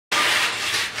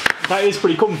That is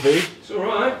pretty comfy. It's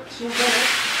alright. It's not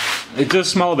bad. It does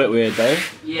smell a bit weird though.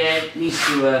 Yeah, it needs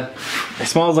to. It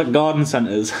smells like garden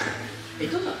centres.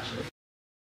 It does actually.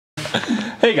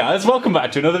 Hey guys, welcome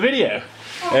back to another video.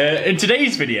 In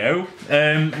today's video,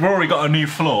 Rory got a new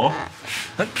floor.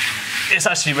 It's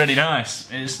actually really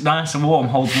nice. It's nice and warm,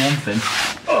 holds warmth in.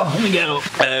 Oh, let me get up.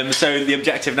 So the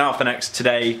objective now for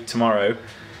tomorrow,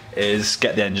 is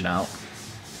get the engine out.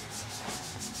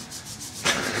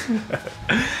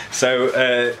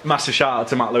 So massive shout out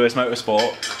to Matt Lewis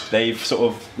Motorsport. They've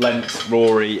sort of lent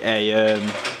Rory a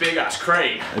big ass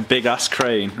crane. A big ass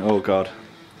crane. Oh god.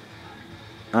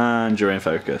 And you're in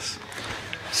focus.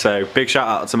 So big shout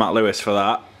out to Matt Lewis for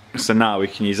that. So now we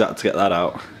can use that to get that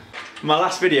out. My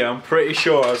last video, I'm pretty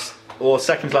sure, or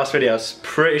second to last video, I was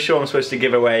pretty sure I'm supposed to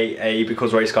give away a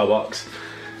Because Race Car box.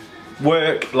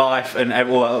 Work, life, and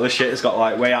all that other shit has got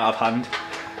like way out of hand.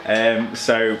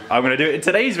 So I'm going to do it in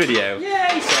today's video.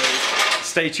 Yay! So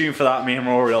stay tuned for that. Me and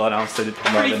Rory will announce it.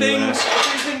 Free things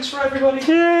for everybody.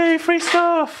 Yay, free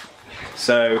stuff!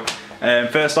 So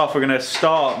first off, we're going to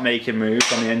start making moves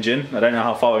on the engine. I don't know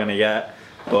how far we're going to get,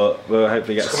 but we'll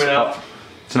hopefully get coming up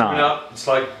tonight. Coming up. It's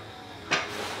like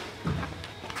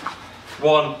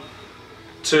 1,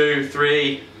 2,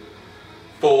 3,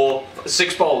 4,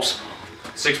 6 bolts.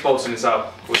 6 bolts in this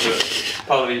out.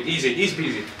 Probably easy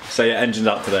peasy. So yeah, engine's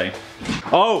out today.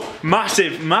 Oh,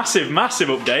 massive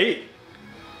update.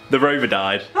 The rover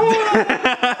died. Oh,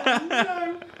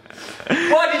 no.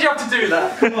 Why did you have to do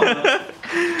that? Come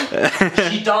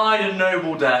on. She died a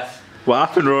noble death. What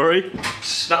happened, Rory?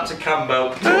 Snapped a cam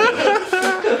belt.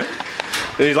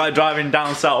 He's like driving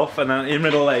down south and then in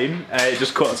middle lane, it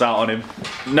just cuts out on him.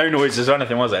 No noises or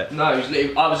anything, was it? No,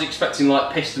 I was expecting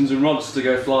like pistons and rods to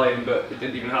go flying, but it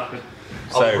didn't even happen.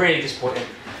 I was really disappointed.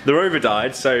 The rover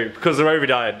died, so because the rover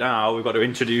died now, we've got to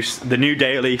introduce the new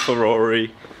daily for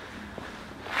Rory.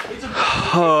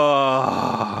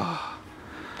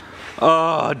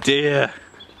 Oh dear.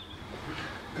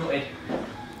 Got it.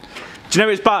 Do you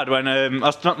know it's bad when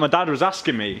my dad was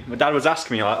asking me? My dad was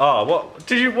asking me like, oh, what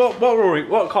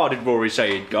car did Rory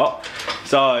say he'd got?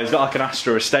 So he's got like an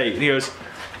Astra Estate, and he goes,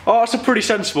 oh, that's a pretty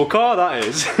sensible car, that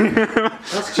is.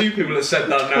 That's 2 people that said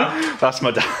that now. That's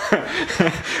my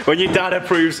dad. When your dad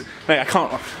approves, mate, I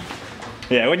can't.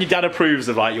 Yeah, when your dad approves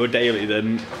of like your daily,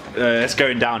 then it's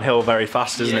going downhill very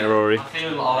fast, isn't it, Rory?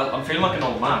 I'm feeling like an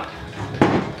old man.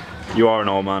 You are an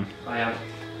old man. I am.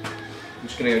 I'm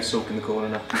just gonna go sulk in the corner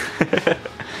now.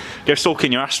 Go sulk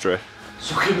in your Astra.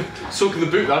 Sulk in the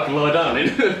boot that I can lie down in.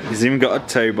 He's even got a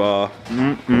tow bar.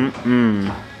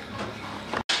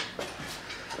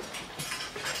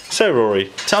 So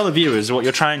Rory, tell the viewers what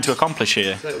you're trying to accomplish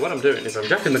here. So what I'm doing is I'm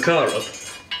jacking the car up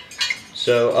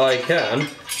so I can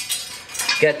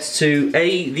get to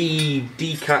the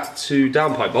decat to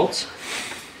downpipe bolts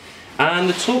and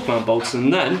the torque mount bolts,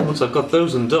 and then once I've got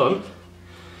those undone,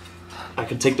 I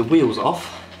can take the wheels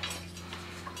off,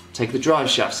 take the drive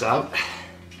shafts out,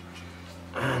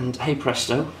 and hey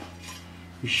presto,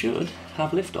 we should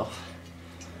have liftoff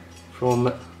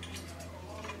from.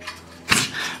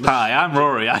 Hi, I'm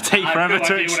Rory. I take forever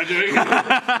to. What I'm doing.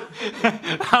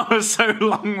 That was so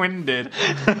long-winded.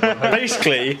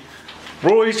 Basically,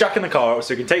 Rory's jacking the car up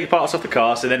so he can take the parts off the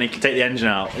car, so then he can take the engine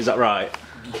out. Is that right?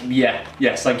 Yeah.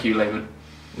 Yes. Thank you, Layman.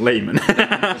 Layman.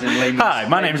 Hi,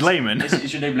 my name's Layman.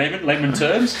 Is your name Layman? Layman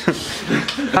terms?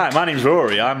 Hi, my name's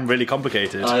Rory. I'm really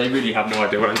complicated. I really have no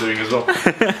idea what I'm doing as well.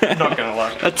 I'm not gonna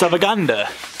lie. Let's have a gander.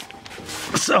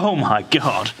 Oh my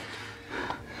god.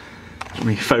 Let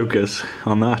me focus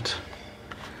on that.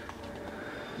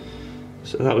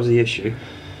 So that was the issue.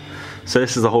 So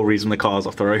this is the whole reason the car's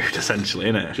off the road, essentially,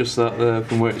 isn't it? Just that there,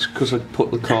 from where it's because I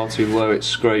put the car too low, it's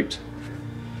scraped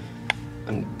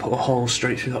and put a hole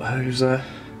straight through that hose there.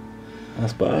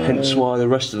 That's bad. Hence why the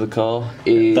rest of the car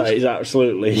is. That is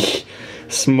absolutely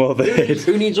smothered.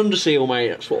 Who needs underseal, mate?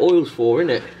 That's what oil's for, isn't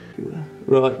it?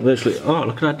 Right. Literally. Oh,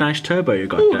 look at that nice turbo you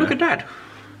got there. Look at that.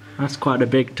 That's quite a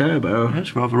big turbo.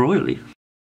 That's rather oily.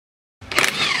 I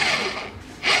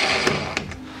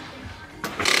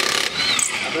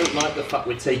don't like the fact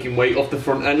we're taking weight off the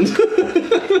front end.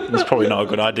 That's probably not a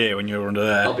good idea when you're under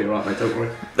there. I'll be alright, mate, don't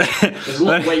worry. There's a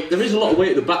lot of weight. There is a lot of weight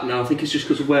at the back now. I think it's just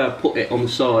because of where I put it on the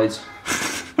sides.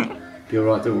 Be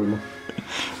alright, don't worry, man.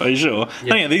 Are you sure?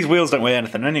 Yeah. Yeah, these wheels don't weigh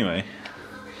anything anyway.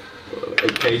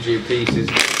 8 kg pieces.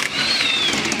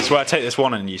 That's where I take this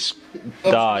one and you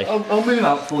die. I'll move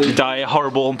out for you. You die a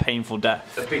horrible and painful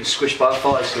death. A big squish by a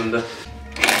 5-cylinder.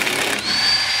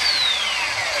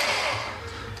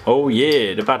 Oh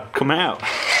yeah, they've had come out.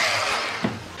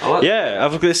 Yeah,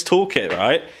 I've got this toolkit,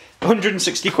 right?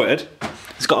 160 quid.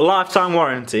 It's got a lifetime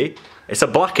warranty. It's a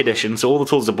black edition, so all the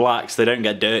tools are black, so they don't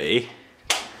get dirty.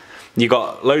 You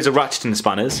got loads of ratcheting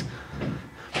spanners,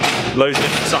 loads of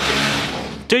different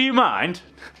sockets. Do you mind?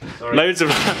 Sorry. Loads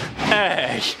of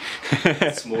hey,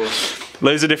 Small.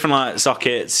 loads of different like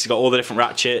sockets. You got all the different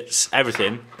ratchets,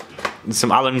 everything. And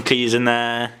some Allen keys in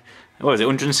there. What was it?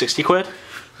 160 quid?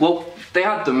 Well, they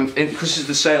had them because it's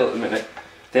the sale at the minute.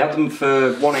 They had them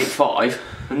for 185,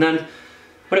 and then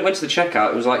when it went to the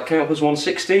checkout, it was like came up as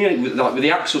 160, and it was like with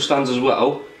the axle stands as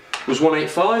well, it was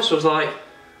 185. So I was like,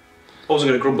 I wasn't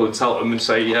going to grumble and tell them and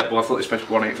say, yeah, well, I thought this was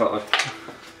 185.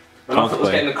 And I thought I was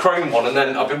getting the chrome one, and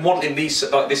then I've been wanting these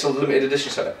like this limited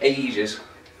edition set for ages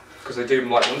because they do them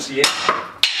like once a year.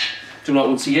 Do them like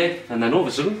once a year, and then all of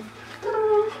a sudden,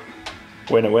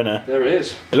 Winner, winner. there it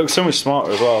is. It looks so much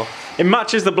smarter as well. It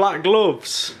matches the black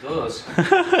gloves. It does.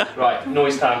 Right,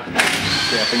 noise time.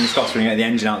 Yeah, fingers crossed we can get the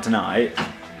engine out tonight.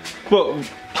 But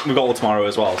we've got all tomorrow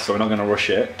as well, so we're not going to rush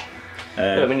it.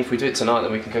 Yeah, I mean, if we do it tonight,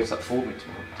 then we can go to that Ford meet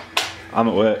tomorrow. I'm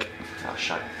at work. Oh,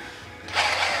 shame.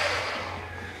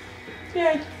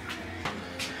 Yay.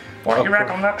 What do you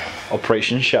reckon on that?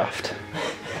 Operation Shaft.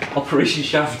 Operation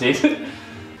Shafted.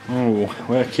 Oh,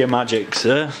 work your magic,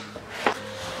 sir.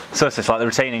 So it's like the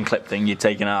retaining clip thing you're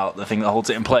taking out, the thing that holds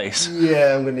it in place.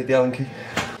 Yeah, I'm going to need the Allen key.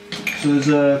 So there's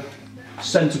a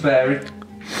centre bearing.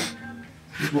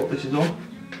 This is what this is on.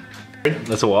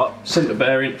 That's a what? Centre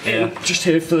bearing. Yeah. Just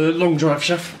here for the long drive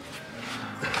shaft.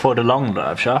 For the long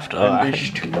drive shaft? And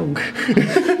it's too long.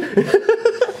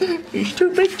 It's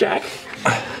too big, Jack.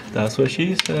 That's what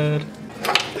she said.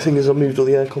 The thing is, I moved all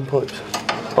the aircon pipes.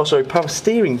 Oh, sorry, power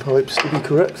steering pipes, to be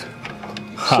correct.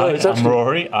 Hi, so I'm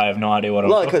Rory. I have no idea what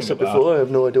I'm talking about. Like I said before, I have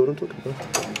no idea what I'm talking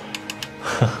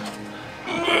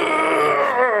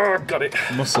about. Got it.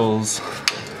 Muscles.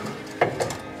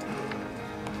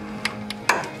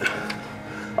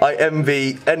 I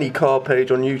envy any car page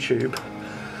on YouTube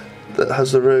that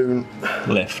has their own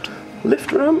Lift.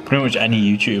 lift ramp. Pretty much any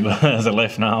YouTuber has a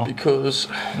lift now. Because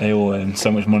they all earn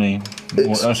so much money.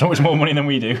 So much more money than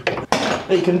we do.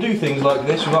 They can do things like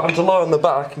this without having to lie on the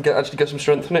back and actually get some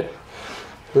strength in it.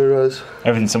 Whereas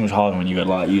everything's so much harder when you go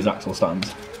like use axle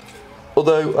stands.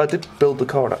 Although I did build the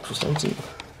car on axle stands, didn't I?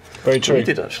 Very true. We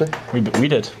did actually. We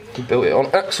did. We built it on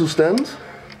axle stands.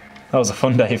 That was a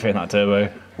fun day for that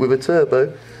turbo. With a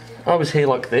turbo. I was here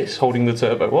like this, holding the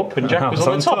turbo up, and Jack was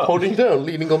on the top, holding down,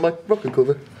 leaning on my rocker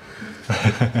cover.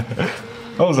 That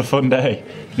was a fun day.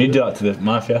 You need to do that to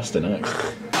my Fiesta next.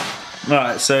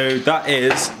 Right, so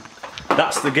that's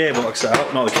the gearbox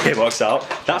out, not the gearbox out.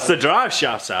 That's the drive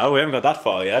shafts out. We haven't got that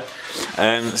far yet.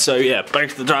 So yeah,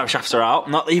 both the drive shafts are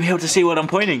out. Not that you'll be able to see what I'm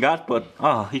pointing at, but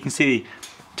you can see the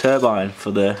turbine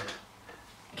for the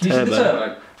Can you see the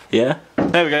turbine? Yeah.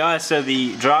 There we go, guys. So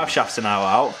the drive shafts are now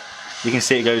out. You can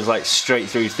see it goes like straight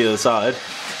through to the other side.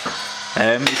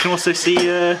 You can also see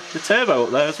the turbo up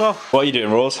there as well. What are you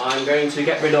doing, Ross? I'm going to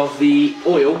get rid of the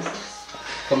oil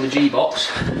from the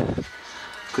G-box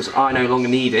because I no longer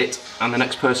need it, and the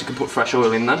next person can put fresh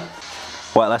oil in then.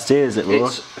 What LSD is it,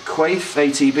 Ross? It's a Quaife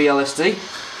ATB LSD,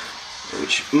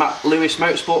 which Matt Lewis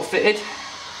Motorsport fitted.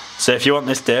 So if you want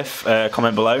this diff,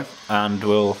 comment below and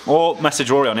or message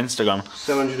Rory on Instagram.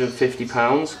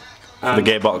 £750. For the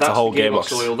gearbox, the whole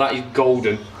gearbox. Oil, that is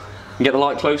golden. You get the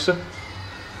light closer?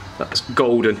 That's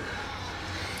golden.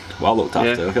 Well looked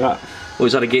after, look at that.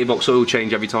 Always had a gearbox oil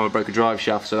change every time I broke a drive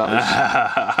shaft, so that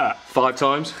was 5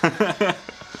 times.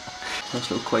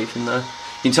 Nice little Quaife in there. You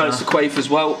can tell it's the Quaife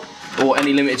as well, or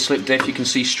any limited slip diff you can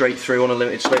see straight through on a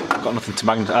limited slip. Got nothing to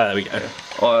magnetize. There we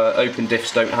go. Open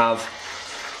diffs don't have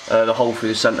the hole through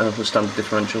the centre with standard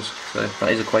differentials, so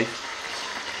that is a Quaife.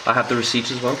 I have the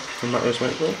receipt as well from Matt Lewis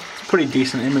Motorsport. It's a pretty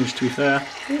decent image, to be fair.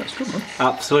 Yeah, it's good, man.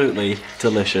 Absolutely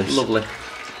delicious. Lovely.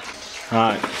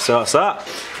 Right, so that's that.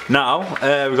 Now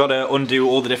we've got to undo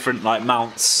all the different like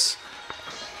mounts.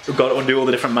 We've got to undo all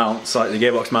the different mounts, like the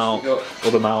gearbox mount,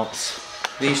 other mounts.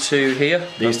 These two here.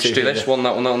 These two. Just do this one,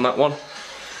 that one, that one, that one.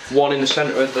 One in the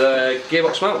centre of the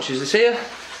gearbox mount, which is this here.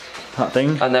 That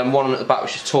thing. And then one at the back,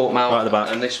 which is torque mount. Right at the back.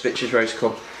 And this bitch is ready to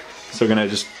come. So we're going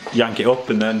to just yank it up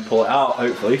and then pull it out,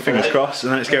 hopefully, fingers crossed,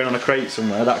 and then it's going on a crate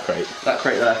somewhere, that crate. That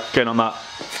crate there. Going on that,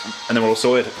 and then we're all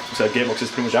sorted. So gearbox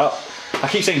is pretty much out. I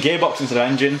keep saying gearbox instead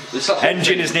of engine.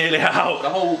 Engine is nearly out.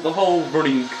 The whole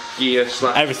running gear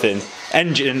slash... Everything.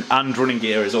 Engine and running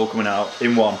gear is all coming out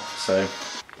in one, so...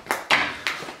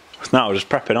 Now we're just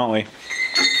prepping, aren't we?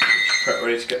 Prep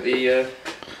ready to get the...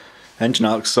 Engine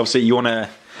out, because obviously you want to...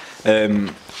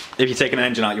 if you're taking an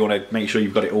engine out, you want to make sure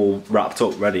you've got it all wrapped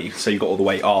up, ready, so you've got all the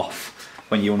weight off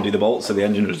when you undo the bolt, so the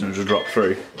engine doesn't just drop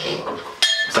through.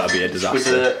 So that'd be a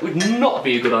disaster. Would not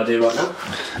be a good idea right now.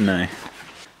 No.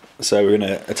 So we're going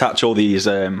to attach all these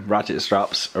ratchet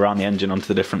straps around the engine onto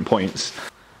the different points.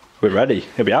 We're ready.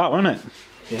 It'll be out, won't it?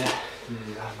 Yeah.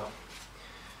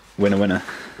 Winner, winner.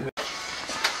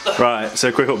 Right,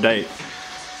 so quick update.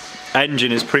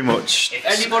 Engine is pretty much... If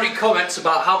anybody comments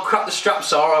about how crap the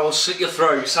straps are, I will slit your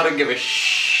throats. I don't give a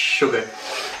sugar.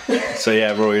 So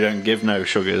yeah, Rory, don't give no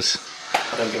sugars.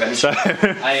 I don't give any sugar.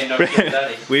 I ain't no good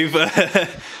daddy.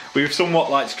 We've somewhat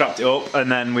like strapped it up,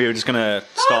 and then we were just gonna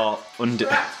start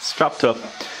strapped up.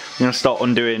 We're gonna start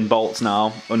undoing bolts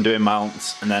now, undoing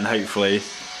mounts, and then hopefully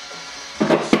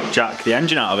jack the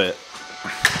engine out of it.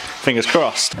 Fingers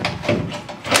crossed.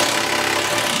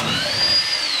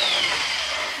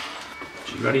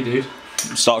 You ready, dude?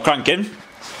 Start cranking.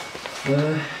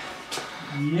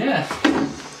 Yeah.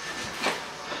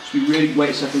 Should we really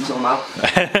wait a second till now?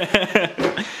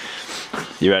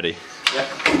 You ready? Yep.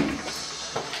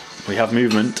 We have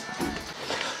movement.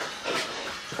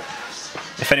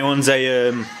 If anyone's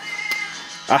a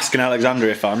Asking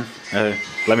Alexandria fan,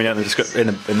 let me know in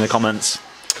the in the comments.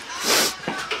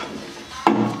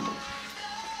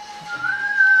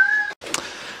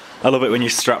 I love it when you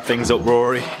strap things up,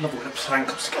 Rory. I love it when a plan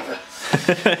comes together.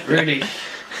 Really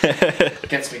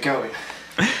gets me going.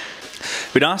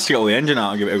 We'd ask to get all the engine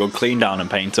out and give it a good clean down and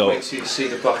paint up. Wait till you see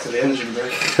the back of the engine, bro.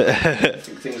 I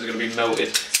think things are going to be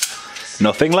melted.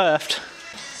 Nothing left.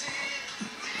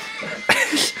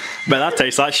 But that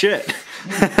tastes like shit.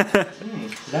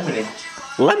 Lemony.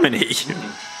 Lemony?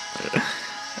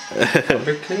 A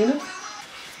big cleaner.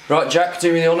 Right, Jack,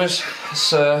 do me the honours.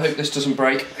 Let's hope this doesn't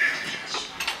break.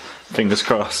 Fingers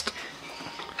crossed.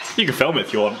 You can film it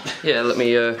if you want. Yeah, let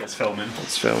me. Let's film it.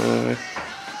 Let's film it.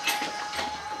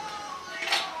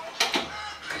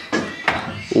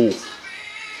 Ooh.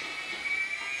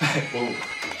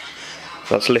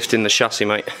 That's lifting the chassis,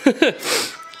 mate.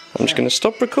 I'm just going to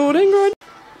stop recording right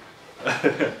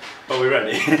now. Are we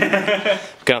ready? We're going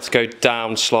to have to go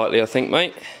down slightly, I think,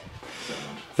 mate.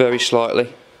 Very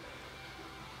slightly.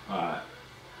 Alright.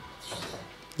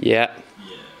 Yeah.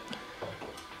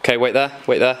 Okay, wait there,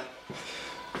 wait there.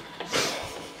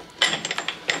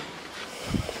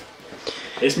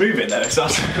 It's moving though, so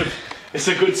that's a good, it's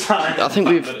a good sign. I think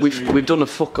we've done a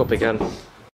fuck up again.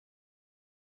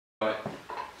 Right.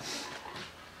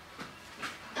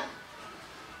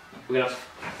 We're gonna have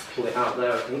to pull it out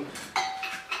there, I think.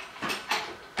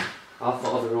 I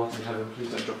thought I'd be right in heaven, please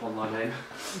don't drop on my name.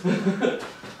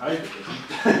 I hope it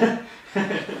doesn't.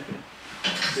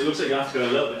 So it looks like you have to go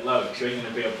a little bit lower because you ain't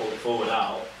going to be able to pull it forward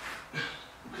out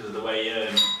because of the way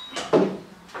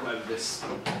where this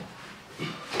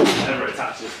whatever it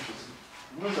attaches.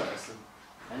 What is that? It's the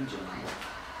engine.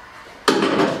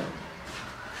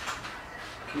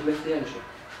 Can you lift the engine?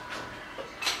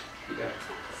 Keep going.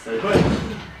 So quick.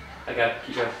 Okay,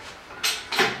 keep going.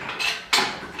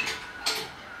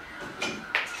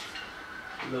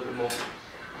 A little bit more.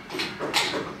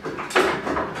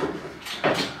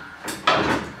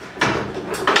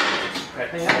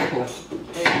 Okay. Hey, cool.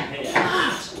 Hey.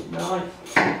 Nice.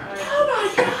 Oh my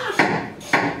god!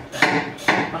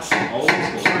 That's some old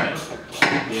school, right?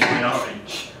 The annoying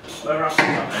orange. Where else is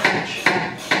that orange?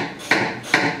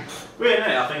 Weird, isn't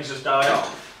it? That thing's just died off.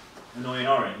 Annoying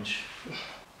orange.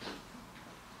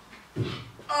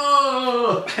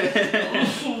 Oh!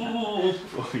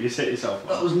 Oh, you just hit yourself.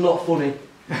 That was not funny.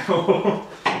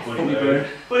 Funny bone.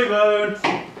 Funny bone!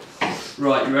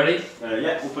 Right, you ready?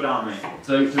 Yeah, up and down, mate.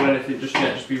 Don't do anything just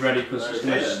yet, just be ready because it's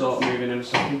going to start moving in a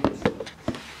second.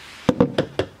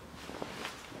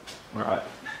 Right.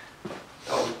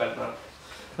 Oh, we bent that.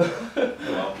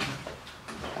 Well.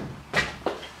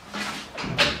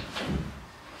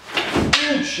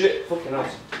 Oh shit, fucking hell.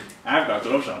 I've got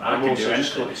gloves on, I I'm can also do just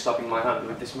anything. currently stabbing my hand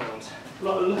with this mount.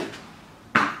 Lol.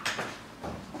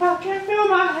 I can feel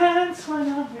my hands when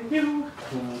I'm with you.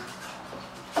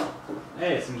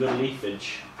 Hey, some good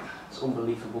leafage. It's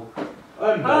unbelievable.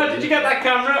 Oh, did you get that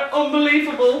camera?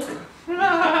 Unbelievable!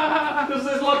 Because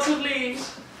there's lots of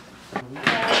leaves.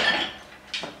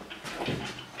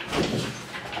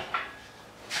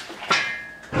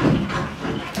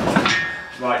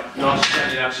 Right, nice and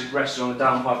gently actually resting on the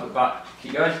downpipe at the back.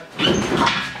 Keep going.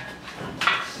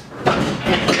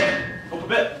 Up a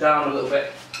bit. Down a little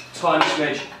bit. Tiny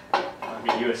smidge. I'll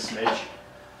give you a smidge.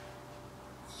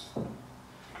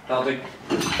 That'll do.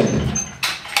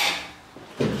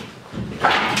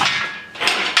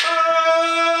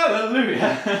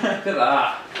 Hallelujah! Look at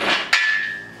that.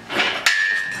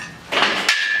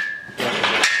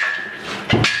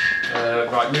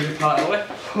 Right, move the cart away.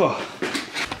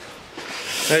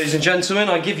 Ladies and gentlemen,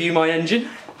 I give you my engine.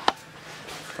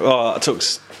 Oh, that took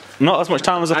Not as much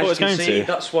time as I thought it was going to.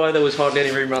 That's why there was hardly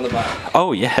any room around the back.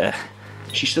 Oh yeah.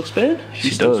 She's still spinning?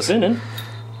 She's still spinning.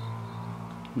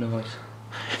 Nice.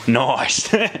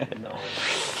 Nice.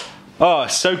 Nice. Oh,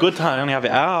 it's so good to only have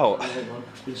it out.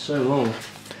 It's been so long.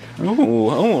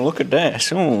 Oh, look at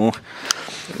this. Oh.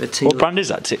 What brand is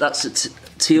that? That's a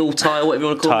teal tile, whatever you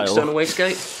want to call it, external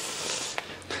wastegate.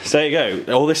 So there you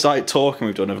go. All this like talking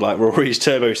we've done of like Rory's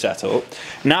turbo setup.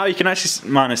 Now you can actually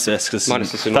minus this because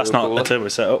that's not a turbo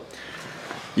setup.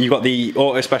 You've got the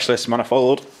auto specialist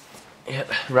manifold.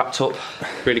 Yep, wrapped up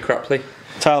really craply.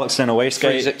 Tile external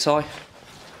wastegate. 3 zip tie.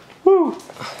 Woo!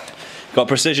 Got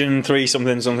precision 3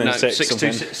 something something No, 6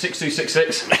 something.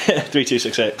 6266.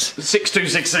 3266.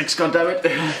 6266. God damn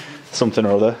it. Something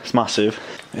or other. It's massive.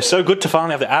 It's so good to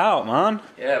finally have it out, man.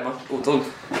 Yeah, man. All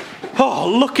done. Oh,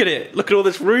 look at it! Look at all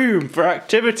this room for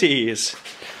activities.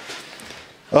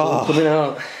 Oh, coming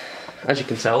out. As you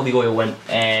can tell, the oil went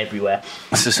everywhere.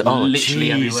 It's just, literally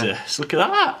Jesus. everywhere. Look at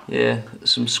that. Yeah,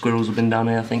 some squirrels have been down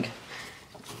here, I think.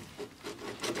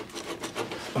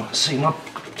 Oh, see how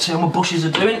my bushes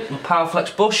are doing? My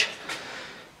Powerflex bush.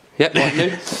 Yep, like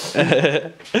new.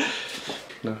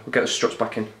 No, we'll get the struts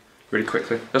back in really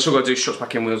quickly. That's all I've got to do, struts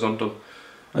back in, wheels on, done.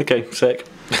 Okay, sick.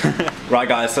 Right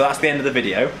guys, so that's the end of the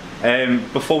video.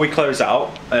 Before we close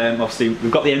out, obviously we've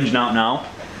got the engine out now.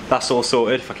 That's all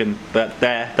sorted, if I can,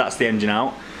 that's the engine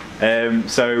out.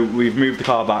 So we've moved the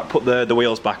car back, put the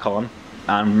wheels back on,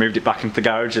 and moved it back into the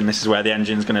garage, and this is where the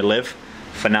engine's going to live,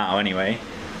 for now anyway.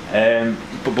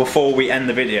 But before we end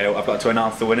the video, I've got to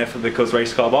announce the winner for the Cuz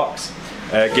Race Car Box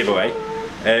giveaway.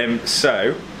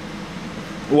 So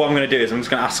what I'm going to do is I'm just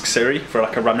going to ask Siri for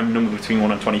like a random number between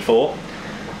 1 and 24.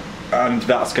 And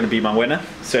that's going to be my winner.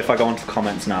 So if I go onto the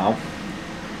comments now,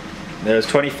 there's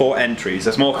 24 entries.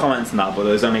 There's more comments than that, but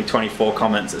there's only 24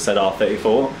 comments that said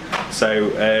R34.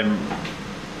 So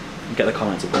get the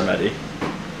comments up and ready.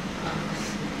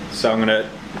 So I'm going to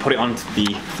put it onto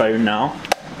the phone now.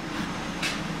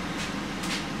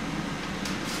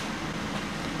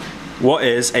 What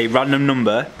is a random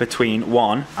number between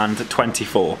 1 and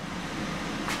 24?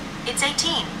 It's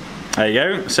 18. There you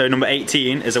go. So number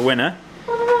 18 is a winner.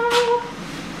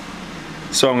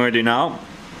 So what I'm going to do now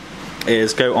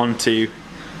is go on to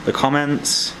the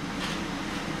comments.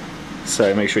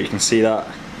 So make sure you can see that.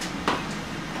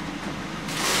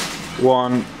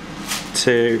 1,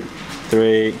 2,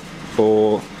 3,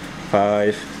 4,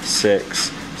 5,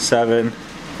 6, 7,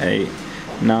 8,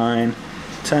 9,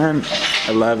 10,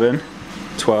 11,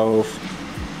 12,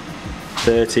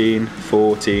 13,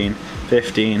 14,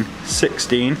 15,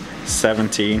 16,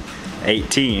 17,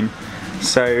 18.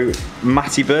 So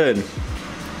Matty Byrne,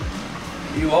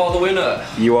 you are the winner.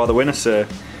 you are the winner, sir.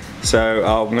 So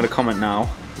I'm going to comment now,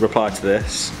 reply to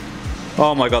this.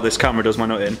 Oh my god, this camera does my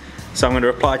nut in. So I'm going to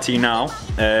reply to you now,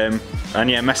 and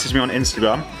yeah, message me on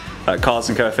Instagram at Cars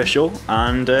 & Co Official,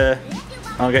 and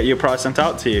I'll get your prize sent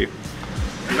out to you.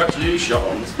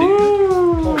 Congratulations.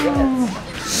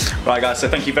 Right guys, so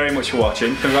thank you very much for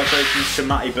watching. Congratulations to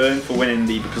Matty Byrne for winning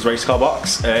the Cuz Race Car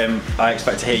Box. I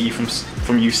expect to hear you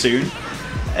from you soon.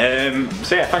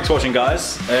 So yeah, thanks for watching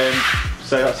guys.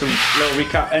 So that's some little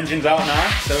recap. Engine's out now,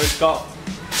 so it's got...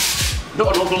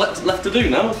 Not an awful lot left to do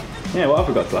now. Yeah, what have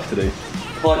we got left to do?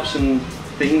 Pipes and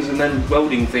things, and then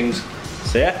welding things.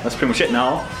 So yeah, that's pretty much it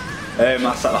now. That's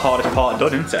like the hardest part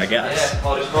done, isn't it, I guess? Yeah,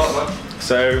 hardest part, man.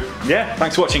 So yeah,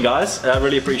 thanks for watching guys, I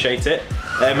really appreciate it.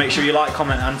 Make sure you like,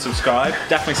 comment and subscribe.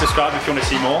 Definitely subscribe if you want to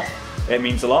see more, it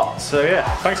means a lot. So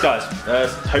yeah, thanks guys,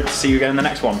 hope to see you again in the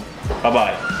next one. Bye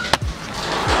bye.